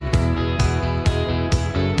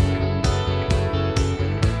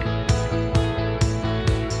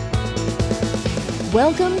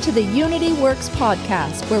Welcome to the Unity Works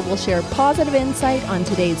podcast, where we'll share positive insight on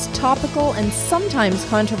today's topical and sometimes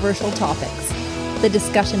controversial topics. The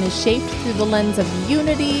discussion is shaped through the lens of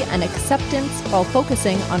unity and acceptance while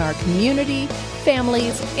focusing on our community,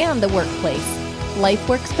 families, and the workplace. Life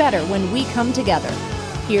works better when we come together.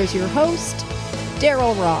 Here's your host,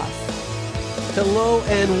 Daryl Ross. Hello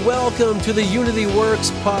and welcome to the Unity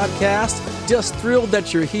Works podcast. Just thrilled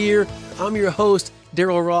that you're here. I'm your host,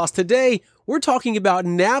 Daryl Ross. Today, we're talking about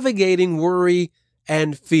navigating worry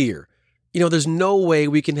and fear. You know, there's no way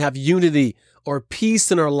we can have unity or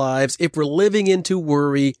peace in our lives if we're living into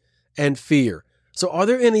worry and fear. So are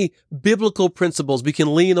there any biblical principles we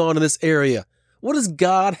can lean on in this area? What does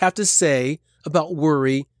God have to say about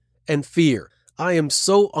worry and fear? I am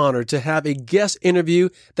so honored to have a guest interview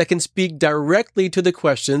that can speak directly to the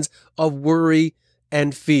questions of worry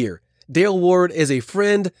and fear. Dale Ward is a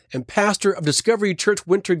friend and pastor of Discovery Church,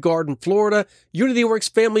 Winter Garden, Florida. Unity Works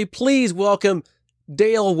family, please welcome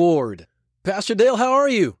Dale Ward. Pastor Dale, how are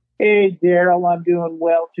you? Hey, Daryl, I'm doing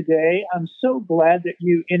well today. I'm so glad that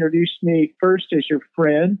you introduced me first as your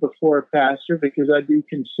friend before a pastor, because I do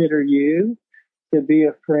consider you to be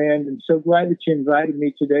a friend, and so glad that you invited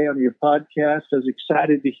me today on your podcast. I was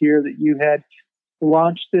excited to hear that you had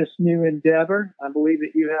launched this new endeavor. I believe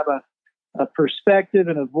that you have a perspective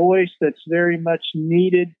and a voice that's very much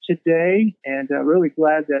needed today, and really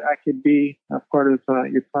glad that I could be a part of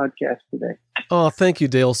your podcast today. Oh, thank you,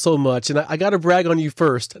 Dale, so much. And I got to brag on you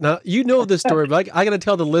first. Now, you know this story, but I got to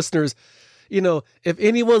tell the listeners, you know, if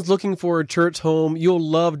anyone's looking for a church home, you'll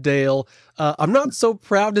love Dale. I'm not so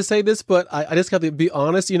proud to say this, but I just got to be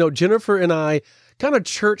honest. You know, Jennifer and I kind of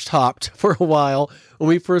church hopped for a while when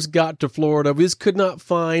we first got to Florida. We just could not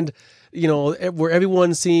find, you know, where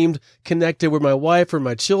everyone seemed connected with my wife or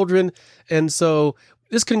my children. And so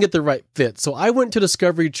this couldn't get the right fit. So I went to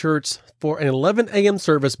Discovery Church for an 11 a.m.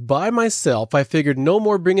 service by myself. I figured no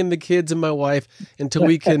more bringing the kids and my wife until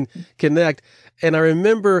we can connect. And I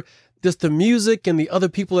remember just the music and the other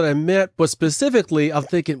people that I met, but specifically, I'm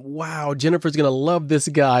thinking, wow, Jennifer's going to love this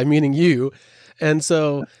guy, meaning you. And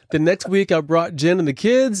so the next week I brought Jen and the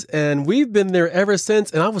kids, and we've been there ever since.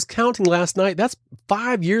 And I was counting last night. That's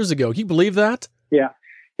 5 years ago. Can you believe that? Yeah.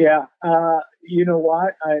 You know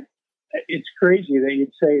what? It's crazy that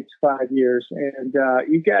you'd say it's 5 years. And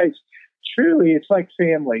you guys, truly, it's like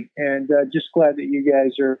family. And just glad that you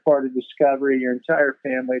guys are a part of Discovery, your entire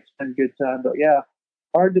family. It's been a good time. But yeah,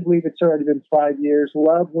 hard to believe it's already been 5 years.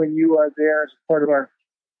 Love when you are there as part of our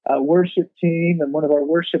worship team and one of our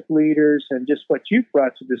worship leaders, and just what you've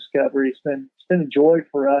brought to Discovery. It's been a joy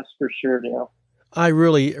for us, for sure, Dale. I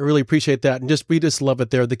really appreciate that. And we just love it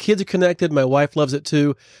there. The kids are connected. My wife loves it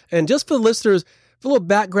too. And just for the listeners, a little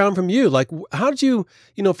background from you. Like, how did you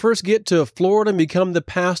first get to Florida and become the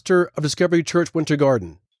pastor of Discovery Church, Winter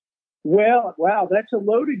Garden? Well, wow, that's a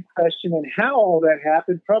loaded question, and how all that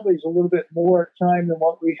happened probably is a little bit more time than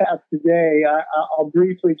what we have today. I'll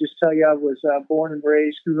briefly just tell you I was born and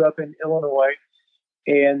raised, grew up in Illinois,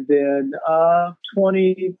 and then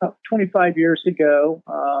 25 years ago,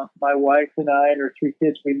 my wife and I and our three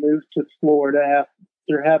kids, we moved to Florida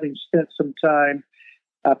after having spent some time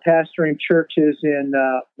pastoring churches in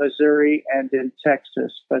Missouri and in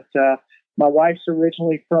Texas. But my wife's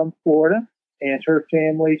originally from Florida and her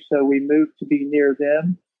family, so we moved to be near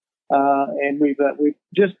them. And we've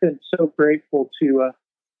just been so grateful to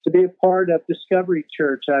be a part of Discovery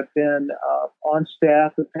Church. I've been on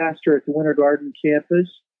staff, a pastor at the Winter Garden campus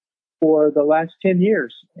for the last 10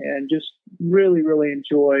 years, and just really, really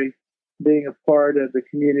enjoy being a part of the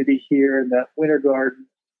community here in the Winter Garden,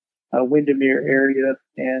 Windermere area.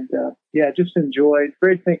 And just enjoyed,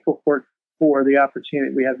 very thankful for the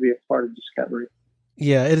opportunity we have to be a part of Discovery.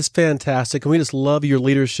 Yeah, it is fantastic. And we just love your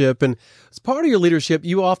leadership. And as part of your leadership,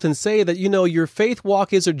 you often say that, your faith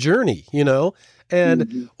walk is a journey,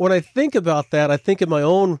 And when I think about that, I think of my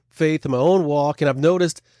own faith and my own walk. And I've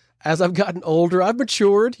noticed as I've gotten older, I've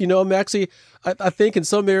matured. I'm actually, I think in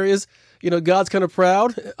some areas, God's kind of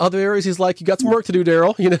proud. Other areas, he's like, you got some work to do,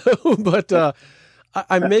 Daryl, But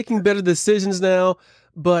I'm making better decisions now.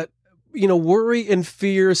 But worry and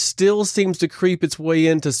fear still seems to creep its way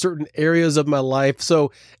into certain areas of my life.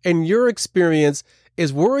 So in your experience,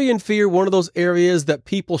 is worry and fear one of those areas that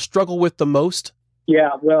people struggle with the most? Yeah,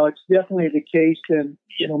 well, it's definitely the case. And,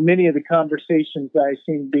 many of the conversations I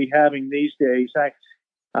seem to be having these days,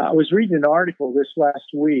 I was reading an article this last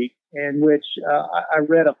week in which I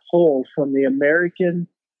read a poll from the American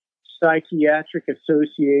Psychiatric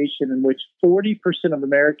Association in which 40% of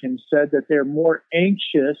Americans said that they're more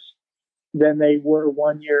anxious than they were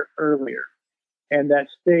 1 year earlier. and that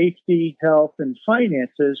safety, health, and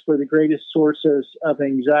finances were the greatest sources of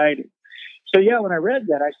anxiety. So, yeah, when I read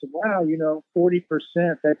that, I said, wow, 40%,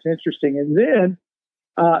 that's interesting. And then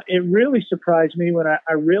it really surprised me when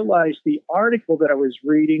I realized the article that I was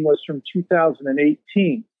reading was from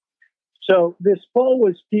 2018. So this poll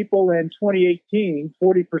was people in 2018,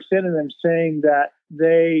 40% of them saying that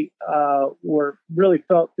they were really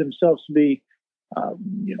felt themselves to be,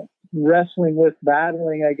 wrestling with,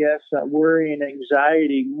 battling, I guess, worry and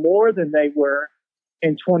anxiety more than they were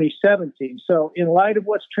in 2017. So in light of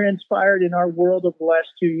what's transpired in our world over the last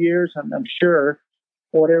 2 years, I'm sure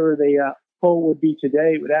whatever the poll would be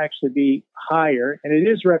today, it would actually be higher. And it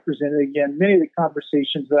is represented, again, many of the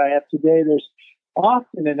conversations that I have today, there's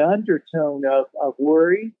often an undertone of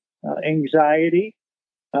worry, anxiety,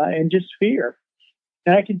 and just fear.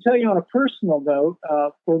 And I can tell you on a personal note,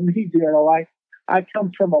 for me, Daryl, I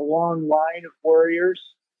come from a long line of warriors.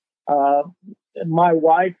 My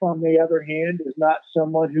wife, on the other hand, is not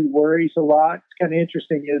someone who worries a lot. It's kind of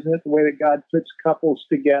interesting, isn't it, the way that God puts couples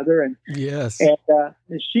together? And yes, and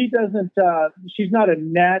she doesn't. She's not a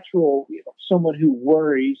natural someone who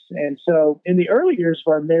worries. And so, in the early years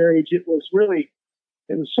of our marriage, it was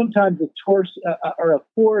sometimes a force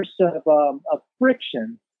of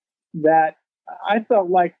friction that I felt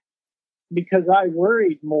like, because I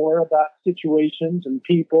worried more about situations and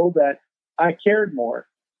people, that I cared more.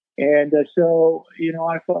 And so,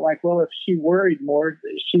 I felt like, well, if she worried more,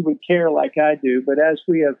 she would care like I do. But as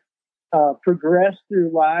we have progressed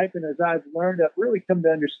through life, and as I've learned, I've really come to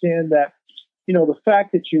understand that, the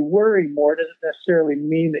fact that you worry more doesn't necessarily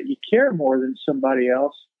mean that you care more than somebody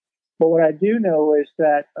else. But what I do know is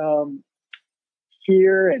that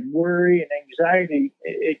fear and worry and anxiety,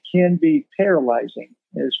 it can be paralyzing,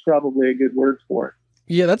 is probably a good word for it.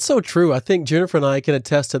 Yeah, that's so true. I think Jennifer and I can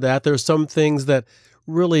attest to that. There are some things that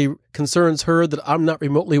really concerns her that I'm not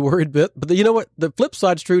remotely worried about. But you know what? The flip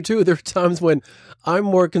side's true too. There are times when I'm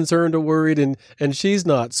more concerned or worried and she's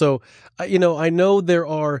not. So, I know there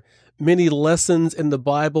are many lessons in the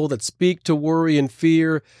Bible that speak to worry and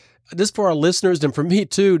fear. Just for our listeners and for me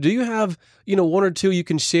too, do you have, one or two you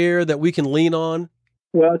can share that we can lean on?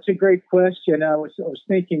 Well, it's a great question. I was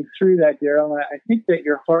thinking through that, Daryl. I think that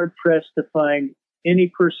you're hard pressed to find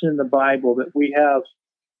any person in the Bible that we have,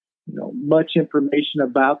 much information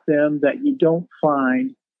about them, that you don't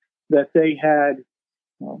find that they had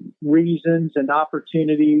reasons and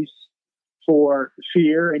opportunities for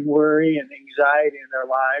fear and worry and anxiety in their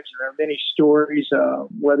lives. And there are many stories,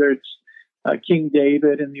 whether it's King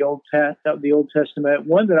David in the Old Testament.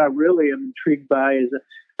 One that I really am intrigued by is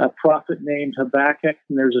a prophet named Habakkuk,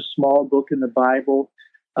 and there's a small book in the Bible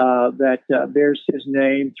that bears his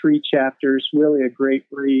name, 3 chapters, really a great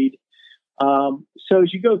read. So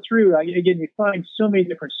as you go through, again, you find so many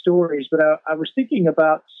different stories, but I was thinking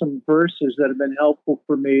about some verses that have been helpful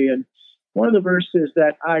for me. And one of the verses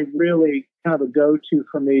that I really kind of a go-to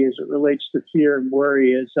for me as it relates to fear and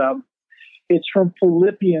worry is it's from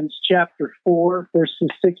Philippians chapter 4, verses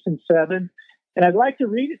 6 and 7. And I'd like to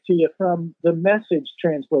read it to you from the Message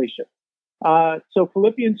translation. So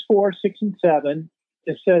Philippians 4, 6 and 7,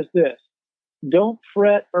 it says this: don't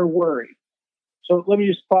fret or worry. So let me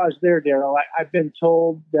just pause there, Daryl. I've been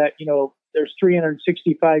told that, there's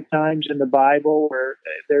 365 times in the Bible where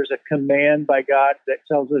there's a command by God that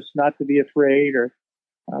tells us not to be afraid or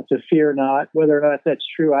to fear not. Whether or not that's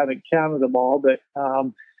true, I haven't counted them all, but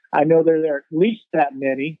I know there are at least that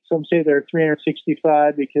many. Some say there are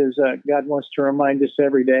 365 because God wants to remind us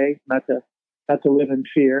every day not to live in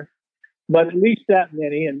fear. But at least that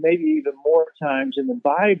many, and maybe even more times in the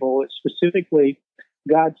Bible, it specifically,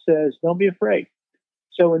 God says, don't be afraid.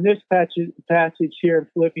 So in this passage here in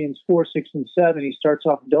Philippians 4, 6, and 7, he starts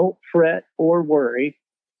off, don't fret or worry.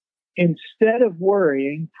 Instead of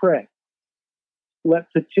worrying, pray.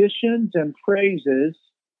 Let petitions and praises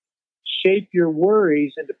shape your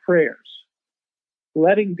worries into prayers,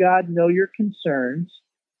 letting God know your concerns.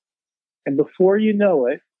 And before you know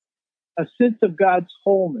it, a sense of God's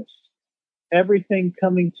wholeness, everything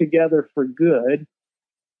coming together for good,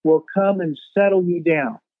 will come and settle you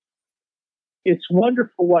down. It's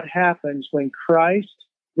wonderful what happens when Christ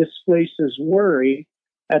displaces worry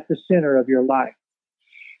at the center of your life.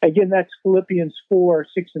 Again, that's Philippians 4,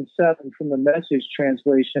 6, and 7 from the Message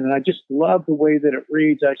translation. And I just love the way that it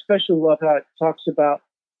reads. I especially love how it talks about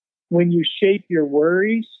when you shape your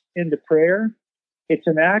worries into prayer. It's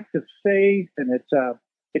an act of faith, and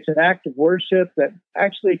it's an act of worship that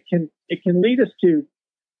actually can lead us to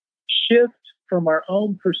shift from our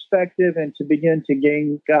own perspective and to begin to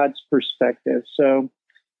gain God's perspective. So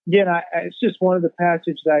again, it's just one of the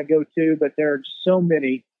passages that I go to, but there are so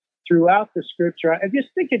many throughout the scripture, I just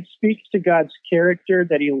think it speaks to God's character,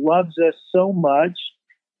 that he loves us so much,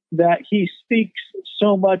 that he speaks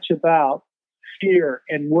so much about fear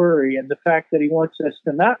and worry, and the fact that he wants us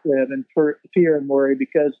to not live in fear and worry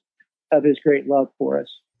because of his great love for us.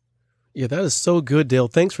 Yeah, that is so good, Dale.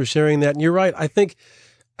 Thanks for sharing that. And you're right. I think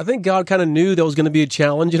God kind of knew that was going to be a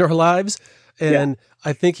challenge in our lives. And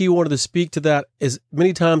I think he wanted to speak to that as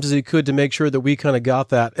many times as he could to make sure that we kind of got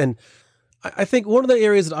that. And I think one of the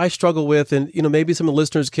areas that I struggle with, and maybe some of the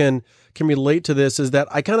listeners can relate to this, is that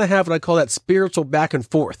I kind of have what I call that spiritual back and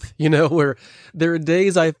forth, where there are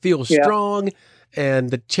days I feel strong and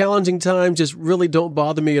the challenging times just really don't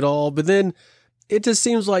bother me at all. But then it just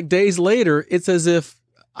seems like days later, it's as if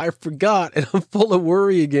I forgot and I'm full of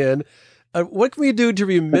worry again. What can we do to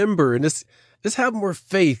remember and just have more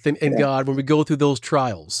faith in God when we go through those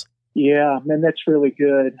trials? Yeah, man, that's really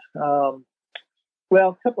good.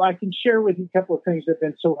 Well, I can share with you a couple of things that have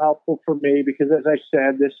been so helpful for me, because as I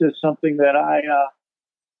said, this is something that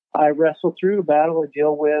I wrestle through, battle, and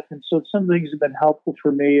deal with. And so some things that have been helpful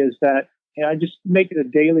for me is that I just make it a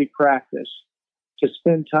daily practice to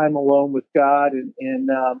spend time alone with God in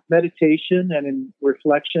meditation and in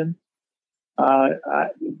reflection.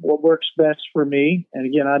 What works best for me, and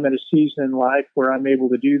again, I'm at a season in life where I'm able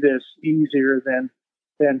to do this easier than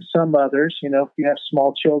some others. If you have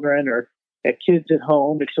small children or kids at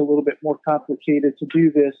home, it's a little bit more complicated to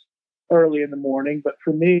do this early in the morning. But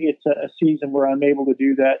for me, it's a season where I'm able to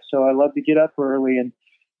do that. So I love to get up early and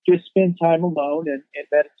just spend time alone in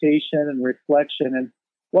meditation and reflection. And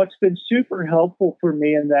what's been super helpful for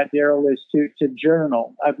me in that, Daryl, is to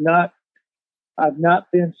journal. I've not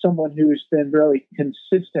been someone who's been really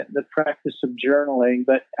consistent in the practice of journaling,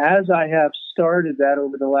 but as I have started that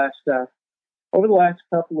over the last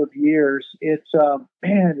couple of years, it's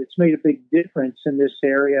made a big difference in this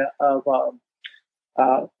area of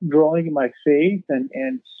growing in my faith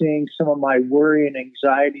and seeing some of my worry and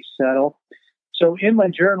anxiety settle. So in my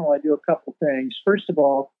journal, I do a couple things. First of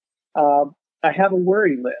all, I have a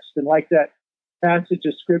worry list, and like that passage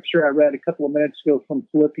of scripture I read a couple of minutes ago from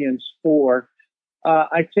Philippians 4,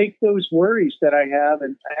 I take those worries that I have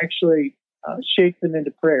and actually shape them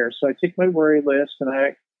into prayer. So I take my worry list and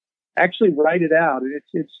I actually write it out. And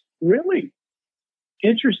it's really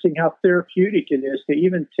interesting how therapeutic it is to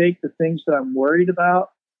even take the things that I'm worried about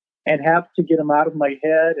and have to get them out of my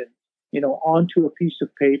head and, onto a piece of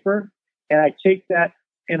paper. And I take that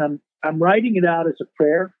and I'm writing it out as a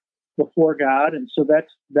prayer before God. And so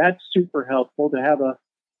that's super helpful to have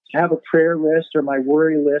a prayer list or my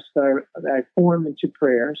worry list that I form into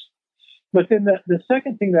prayers. But then the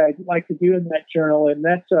second thing that I'd like to do in that journal, and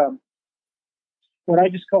that's what I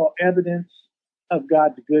just call evidence of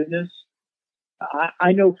God's goodness.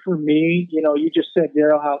 I know for me, you just said,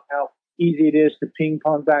 Daryl, how easy it is to ping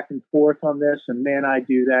pong back and forth on this, and man, I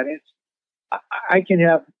do that. I can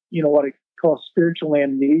have, what I call spiritual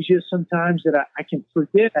amnesia sometimes, that I can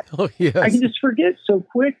forget. Oh, yes. I can just forget so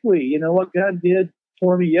quickly, what God did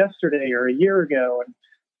for me yesterday or a year ago and,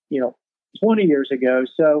 20 years ago.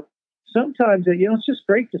 So sometimes, it's just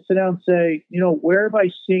great to sit down and say, where have I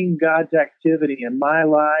seen God's activity in my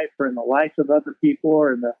life or in the life of other people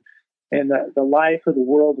or in the life of the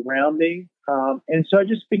world around me? And so I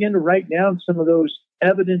just begin to write down some of those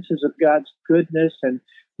evidences of God's goodness, and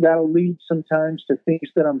that'll lead sometimes to things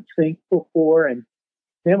that I'm thankful for. And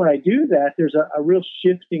then when I do that, there's a real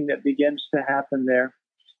shifting that begins to happen there.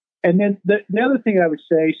 And then the other thing I would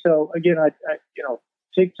say, so again, I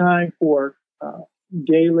take time for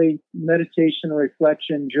daily meditation,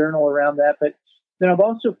 reflection, journal around that. But then I've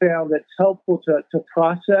also found that it's helpful to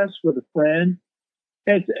process with a friend.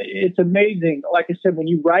 And it's amazing, like I said, when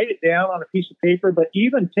you write it down on a piece of paper, but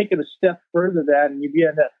even take it a step further that, and you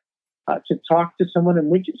begin to talk to someone, and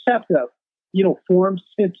we just have to, form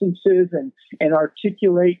sentences and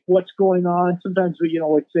articulate what's going on. Sometimes we,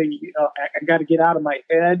 would say, I got to get out of my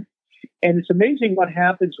head. And it's amazing what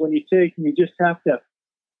happens when you take and you just have to,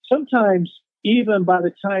 sometimes even by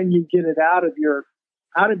the time you get it out of your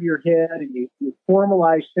head and you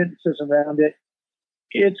formalize sentences around it,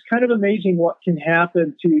 it's kind of amazing what can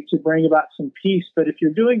happen to bring about some peace. But if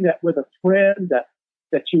you're doing that with a friend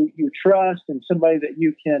that you trust and somebody that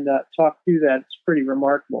you can talk to, that it's pretty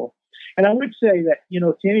remarkable. And I would say that,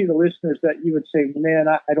 to any of the listeners that you would say, man,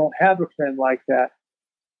 I don't have a friend like that.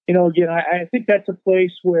 Again, I think that's a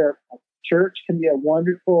place where church can be a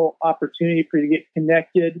wonderful opportunity for you to get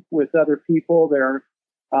connected with other people. There are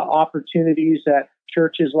opportunities at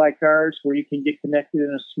churches like ours where you can get connected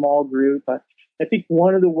in a small group. I think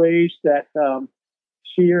one of the ways that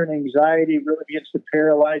fear and anxiety really begins to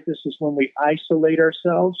paralyze us is when we isolate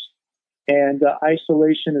ourselves. And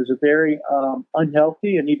isolation is a very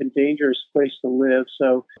unhealthy and even dangerous place to live.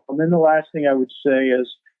 So, and then the last thing I would say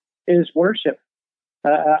is worship.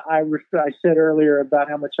 I said earlier about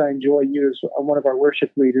how much I enjoy you as one of our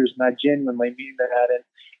worship leaders, and I genuinely mean that.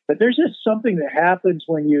 But there's just something that happens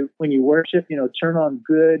when you worship. Turn on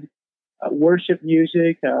good worship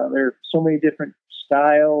music. There are so many different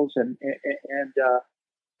styles, and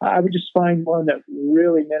I would just find one that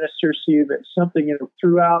really ministers to you. That's something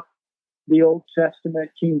throughout the Old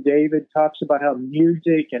Testament. King David talks about how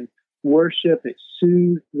music and worship, it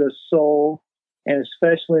soothes the soul. And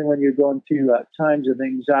especially when you're going through times of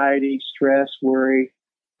anxiety, stress, worry,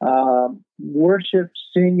 worship,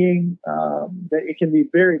 singing, that it can be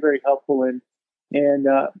very, very helpful in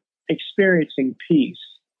experiencing peace.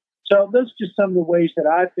 So those are just some of the ways that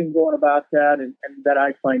I've been going about that and that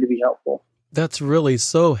I find to be helpful. That's really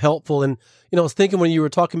so helpful. And, I was thinking when you were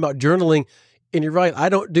talking about journaling, and you're right, I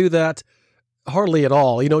don't do that hardly at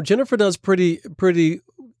all. Jennifer does a pretty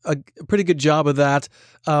good job of that.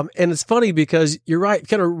 And it's funny because you're right,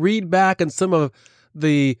 kind of read back on some of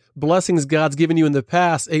the blessings God's given you in the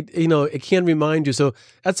past. It can remind you. So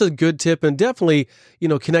that's a good tip, and definitely,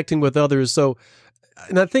 connecting with others. So,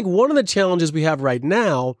 and I think one of the challenges we have right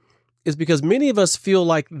now is because many of us feel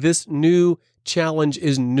like this new challenge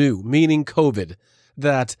is new, meaning COVID,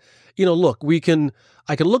 that, look,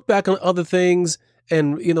 I can look back on other things,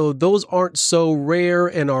 and, those aren't so rare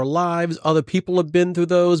in our lives. Other people have been through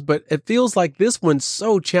those, but it feels like this one's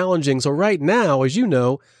so challenging. So right now, as you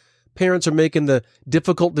know, parents are making the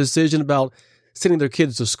difficult decision about sending their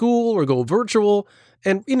kids to school or go virtual.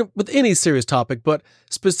 And, with any serious topic, but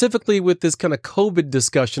specifically with this kind of COVID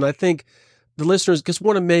discussion, I think the listeners just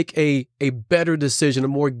want to make a better decision, a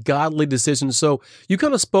more godly decision. So you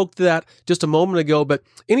kind of spoke to that just a moment ago, but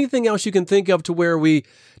anything else you can think of to where we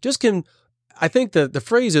just can, I think the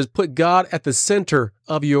phrase is put God at the center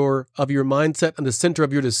of your mindset and the center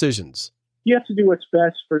of your decisions. You have to do what's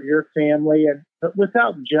best for your family, and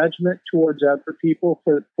without judgment towards other people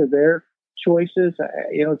for their choices.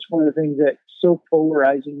 It's one of the things that's so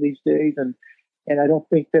polarizing these days, and I don't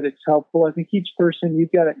think that it's helpful. I think each person,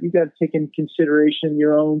 you've got to take into consideration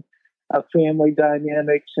your own family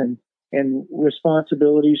dynamics and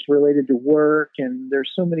responsibilities related to work, and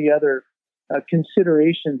there's so many other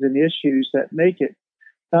considerations and issues that make it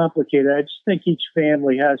complicated. I just think each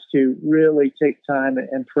family has to really take time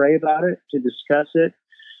and pray about it, to discuss it.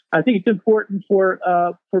 I think it's important for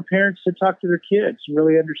parents to talk to their kids,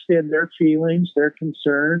 really understand their feelings, their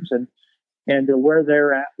concerns, and where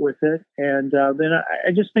they're at with it. And then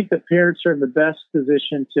I just think that parents are in the best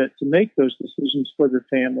position to make those decisions for their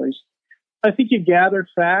families. I think you gather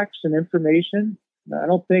facts and information. I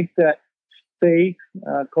don't think that faith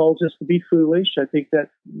calls us to be foolish. I think that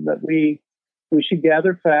we should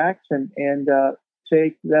gather facts and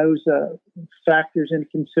take those factors into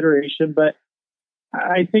consideration. But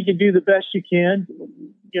I think you do the best you can,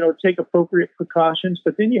 take appropriate precautions,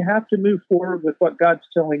 but then you have to move forward with what God's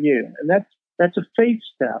telling you. And that's a faith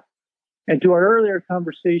step. And to our earlier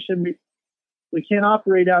conversation, we can't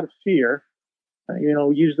operate out of fear.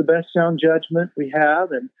 Use the best sound judgment we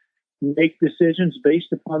have and make decisions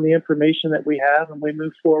based upon the information that we have, and we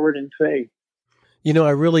move forward in faith. I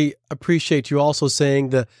really appreciate you also saying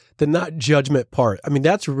the not judgment part. I mean,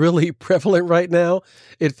 that's really prevalent right now.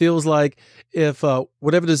 It feels like if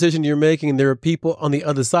whatever decision you're making, there are people on the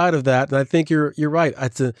other side of that. And I think you're right.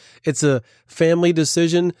 It's a family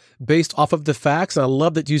decision based off of the facts. And I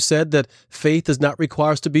love that you said that faith does not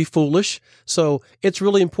require us to be foolish. So it's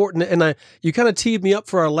really important. And you kind of teed me up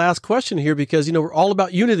for our last question here because, we're all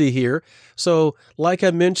about unity here. So like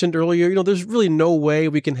I mentioned earlier, there's really no way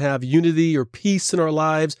we can have unity or peace in our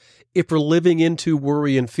lives if we're living into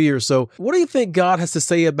worry and fear. So what do you think God has to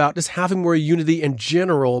say about just having more unity in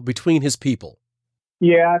general between his people?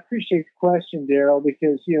 Yeah, I appreciate the question, Daryl,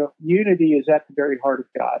 because, unity is at the very heart of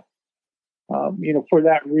God. For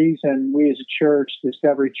that reason, we as a church,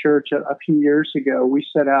 Discovery Church, a few years ago, we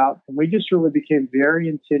set out and we just really became very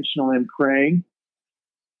intentional in praying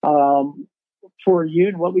for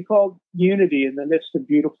what we call unity in the midst of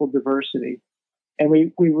beautiful diversity. And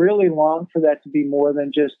we really long for that to be more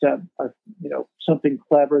than just something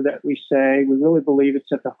clever that we say. We really believe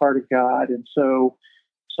it's at the heart of God. And so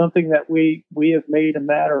something that we have made a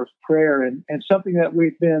matter of prayer and something that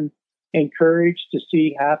we've been encouraged to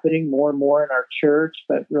see happening more and more in our church,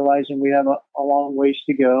 but realizing we have a long ways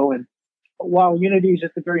to go. And while unity is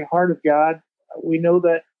at the very heart of God, we know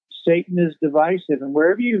that Satan is divisive. And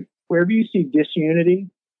wherever you see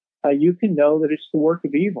disunity, you can know that it's the work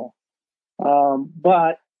of evil.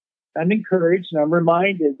 But I'm encouraged and I'm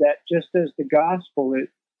reminded that just as the gospel,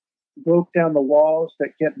 broke down the walls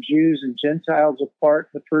that kept Jews and Gentiles apart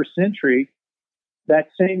in the first century, that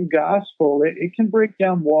same gospel, it can break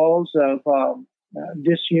down walls of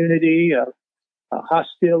disunity, of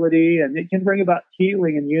hostility, and it can bring about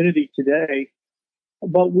healing and unity today.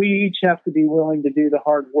 But we each have to be willing to do the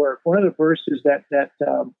hard work. One of the verses that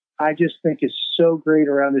I just think is so great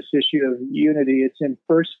around this issue of unity, it's in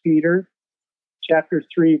 1 Peter chapter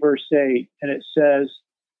 3, verse 8, and it says,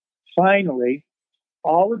 "Finally,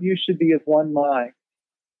 all of you should be of one mind.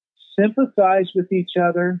 Sympathize with each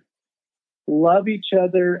other, love each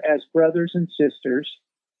other as brothers and sisters,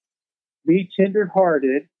 be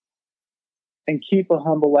tender-hearted, and keep a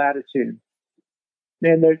humble attitude."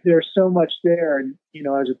 And there's so much there. And,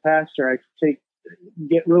 as a pastor, I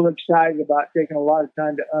get real excited about taking a lot of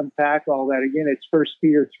time to unpack all that. Again, it's 1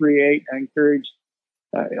 Peter 3:8. I encourage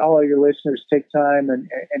all of your listeners to take time and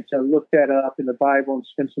to look that up in the Bible and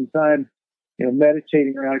spend some time,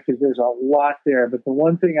 meditating around it, because there's a lot there. But the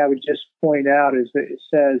one thing I would just point out is that it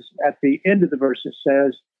says at the end of the verse, it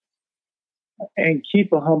says, "and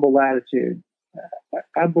keep a humble attitude."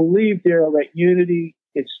 I believe, Daryl, that unity,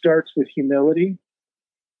 it starts with humility.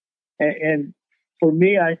 And for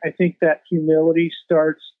me, I think that humility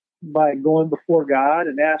starts by going before God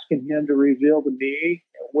and asking Him to reveal to me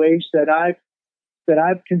ways that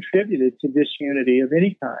I've contributed to disunity of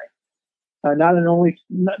any kind.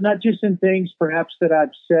 Not just in things perhaps that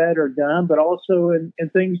I've said or done, but also in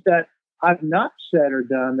things that I've not said or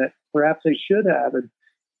done that perhaps I should have, and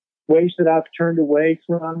ways that I've turned away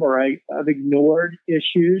from, or I've ignored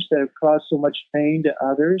issues that have caused so much pain to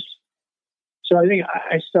others. So I think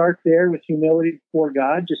I start there with humility before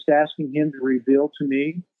God, just asking Him to reveal to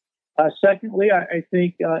me. Secondly, I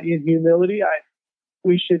think in humility,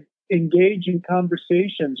 we should engage in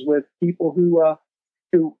conversations with people who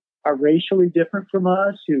are racially different from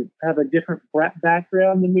us, who have a different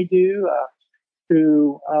background than we do,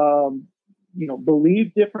 who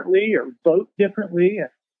believe differently or vote differently.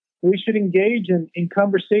 We should engage in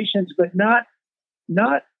conversations, but not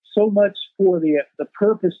so much for the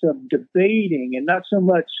purpose of debating, and not so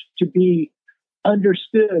much to be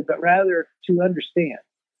understood, but rather to understand.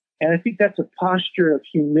 And I think that's a posture of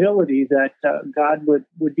humility that God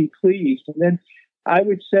would be pleased. And then I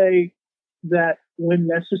would say that when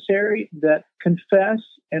necessary, that confess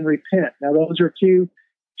and repent. Now, those are two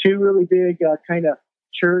really big kind of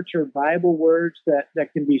church or Bible words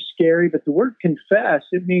that can be scary. But the word confess,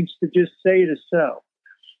 it means to just say it is so.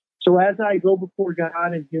 So as I go before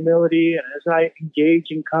God in humility, and as I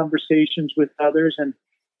engage in conversations with others, and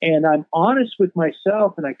I'm honest with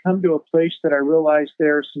myself, and I come to a place that I realize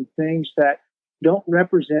there are some things that don't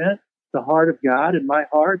represent the heart of God in my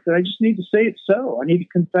heart, that I just need to say it so. I need to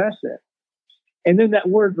confess it. And then that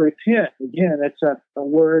word repent, again, that's a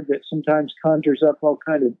word that sometimes conjures up all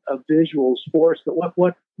kind of visuals for us. But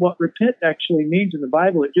what repent actually means in the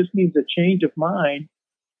Bible, it just means a change of mind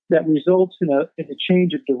that results in a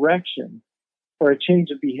change of direction or a change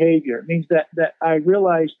of behavior. It means that I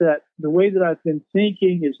realize that the way that I've been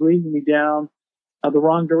thinking is leading me down the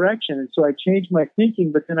wrong direction. And so I change my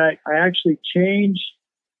thinking, but then I actually change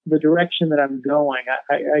the direction that I'm going.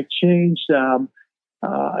 I changed,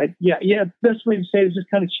 best way to say it is just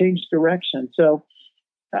kind of change direction. So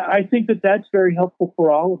I think that's very helpful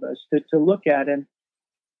for all of us to look at. And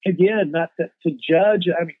again, not to judge,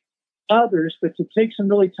 others, but to take some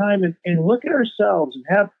really time and look at ourselves and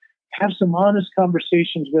have some honest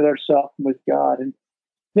conversations with ourselves and with God. And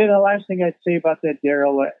then the last thing I'd say about that,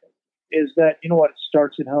 Daryl, is that, it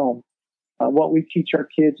starts at home. What we teach our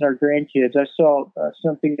kids and our grandkids. I saw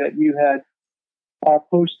something that you had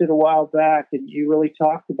posted a while back, and you really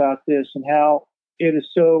talked about this and how it is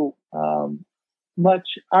so much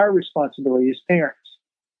our responsibility as parents,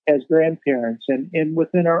 as grandparents, and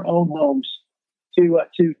within our own homes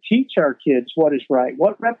to teach our kids what is right,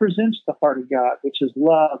 what represents the heart of God, which is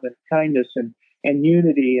love and kindness and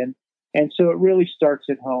unity. And so it really starts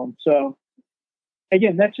at home. So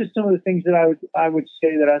again, that's just some of the things that I would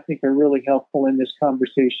say that I think are really helpful in this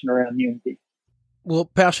conversation around unity. Well,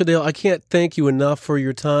 Pastor Dale, I can't thank you enough for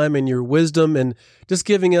your time and your wisdom, and just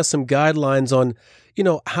giving us some guidelines on,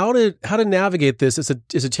 how to navigate this. It's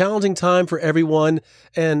a challenging time for everyone,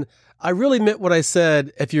 and I really meant what I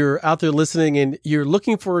said. If you're out there listening and you're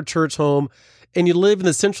looking for a church home and you live in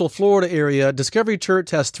the Central Florida area, Discovery Church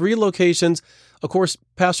has 3 locations. Of course,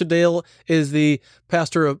 Pastor Dale is the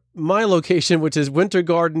pastor of my location, which is Winter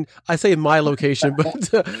Garden. I say my location,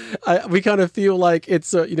 but we kind of feel like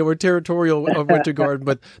it's, we're territorial of Winter Garden.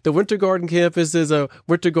 But the Winter Garden campus is a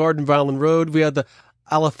Winter Garden, Vineland Road. We have the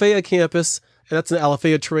Alafaya campus, and that's an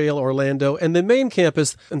Alafaya Trail, Orlando. And the main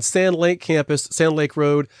campus and Sand Lake campus, Sand Lake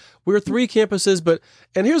Road, we're 3 campuses,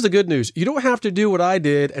 and here's the good news. You don't have to do what I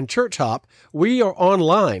did and church hop. We are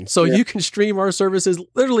online, so you can stream our services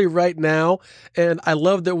literally right now. And I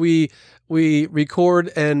love that we record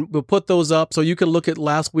and we'll put those up so you can look at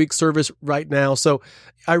last week's service right now. So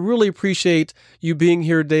I really appreciate you being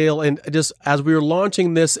here, Dale. And just as we were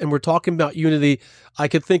launching this and we're talking about unity, I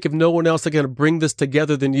could think of no one else that can bring this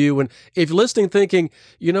together than you. And if you're listening thinking,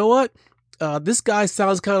 you know what? This guy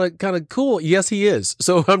sounds kind of cool. Yes, he is.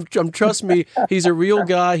 So trust me, he's a real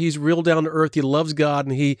guy. He's real down to earth. He loves God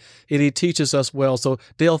and he teaches us well. So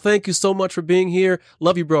Dale, thank you so much for being here.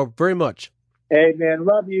 Love you, bro, very much. Hey, man,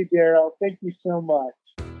 love you, Daryl. Thank you so much.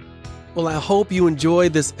 Well, I hope you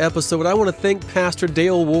enjoyed this episode. I want to thank Pastor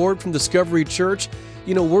Dale Ward from Discovery Church.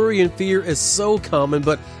 You know, worry and fear is so common,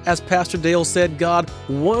 but as Pastor Dale said, God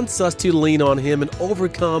wants us to lean on Him and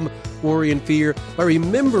overcome worry and fear by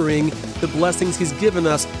remembering the blessings He's given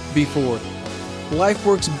us before. Life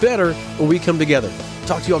works better when we come together.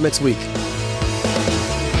 Talk to you all next week.